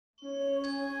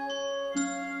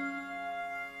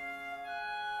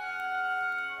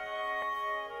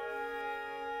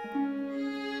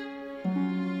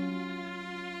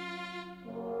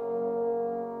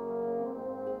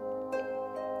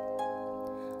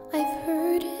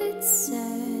it's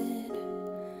said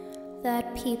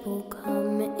that people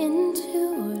come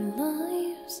into our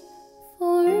lives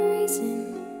for a reason,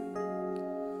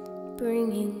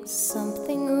 bringing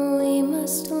something we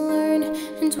must learn,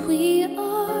 and we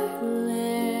are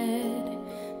led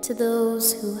to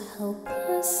those who help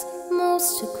us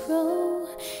most to grow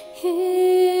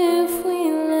if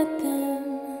we let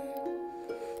them,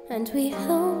 and we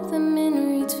help them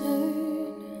in return.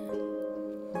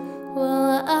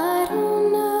 Well, I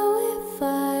don't know if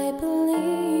I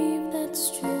believe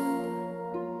that's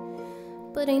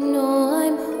true, but I know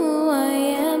I'm who I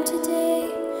am today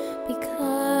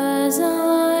because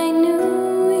I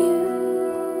knew you.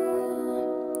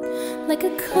 Like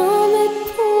a comet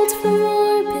pulled from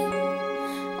orbit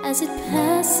as it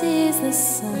passes the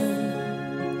sun,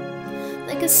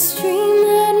 like a stream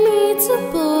that meets a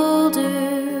boulder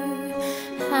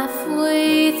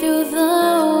halfway through the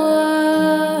wood.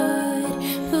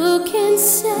 Who can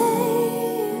say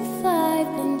if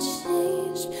I've been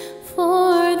changed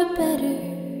for the better?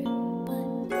 But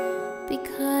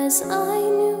because I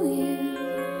knew you,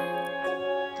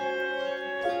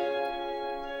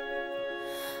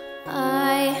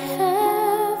 I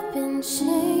have been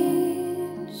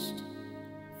changed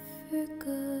for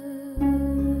good.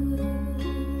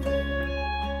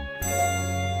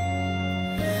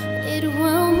 It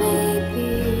well may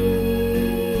be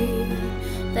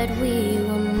that we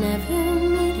will never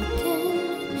meet again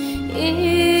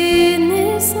in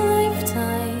this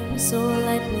lifetime, so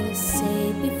let me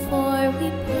say before we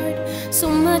part, so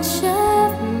much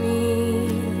of me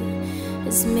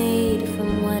is made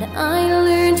from what I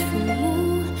learned from you.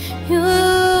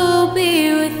 You'll be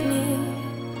with me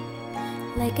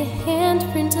like a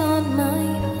handprint on my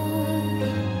heart,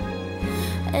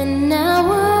 and now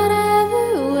whatever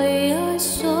way our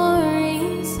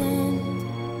stories end,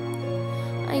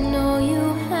 I know you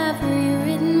have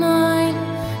rewritten mine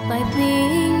by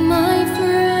being my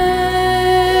friend.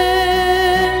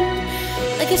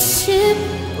 Like a ship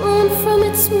blown from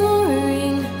its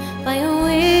mooring by a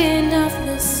wind off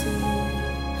the sea,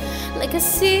 like a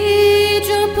sea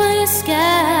dropped by a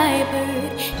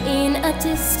skybird in a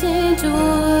distant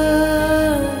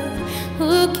wood.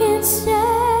 Who can say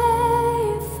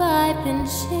if I've been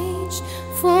changed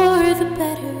for the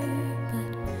better? But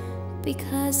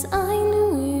because I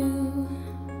knew you,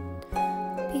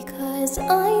 because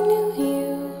I knew you,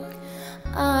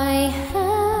 I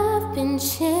have been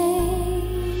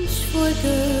changed for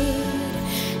good.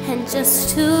 And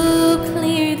just to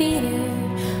clear the air,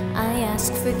 I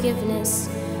ask forgiveness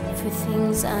for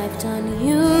things I've done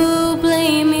you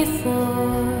blame me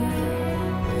for.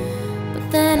 But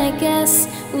then I guess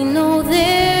we know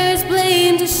there's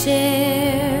blame to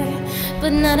share,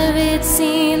 but none of it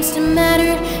seems to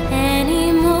matter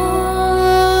anymore.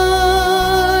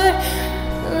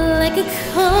 Like a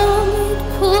comet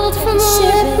pulled from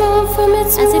orbit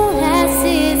as it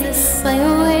passes the sun, by a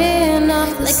wind off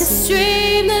the sea, like a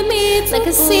stream that meets like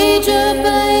a sea dropped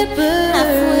by a bird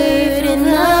halfway through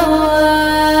the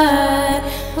wood.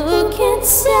 Who can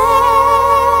say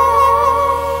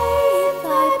if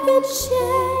I've been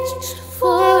changed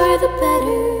for the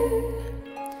better?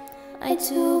 I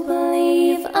do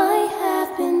believe I have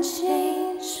been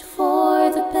changed for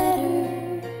the better,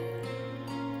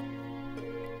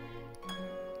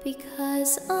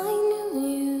 because I knew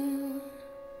you,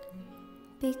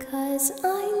 because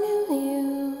I knew you.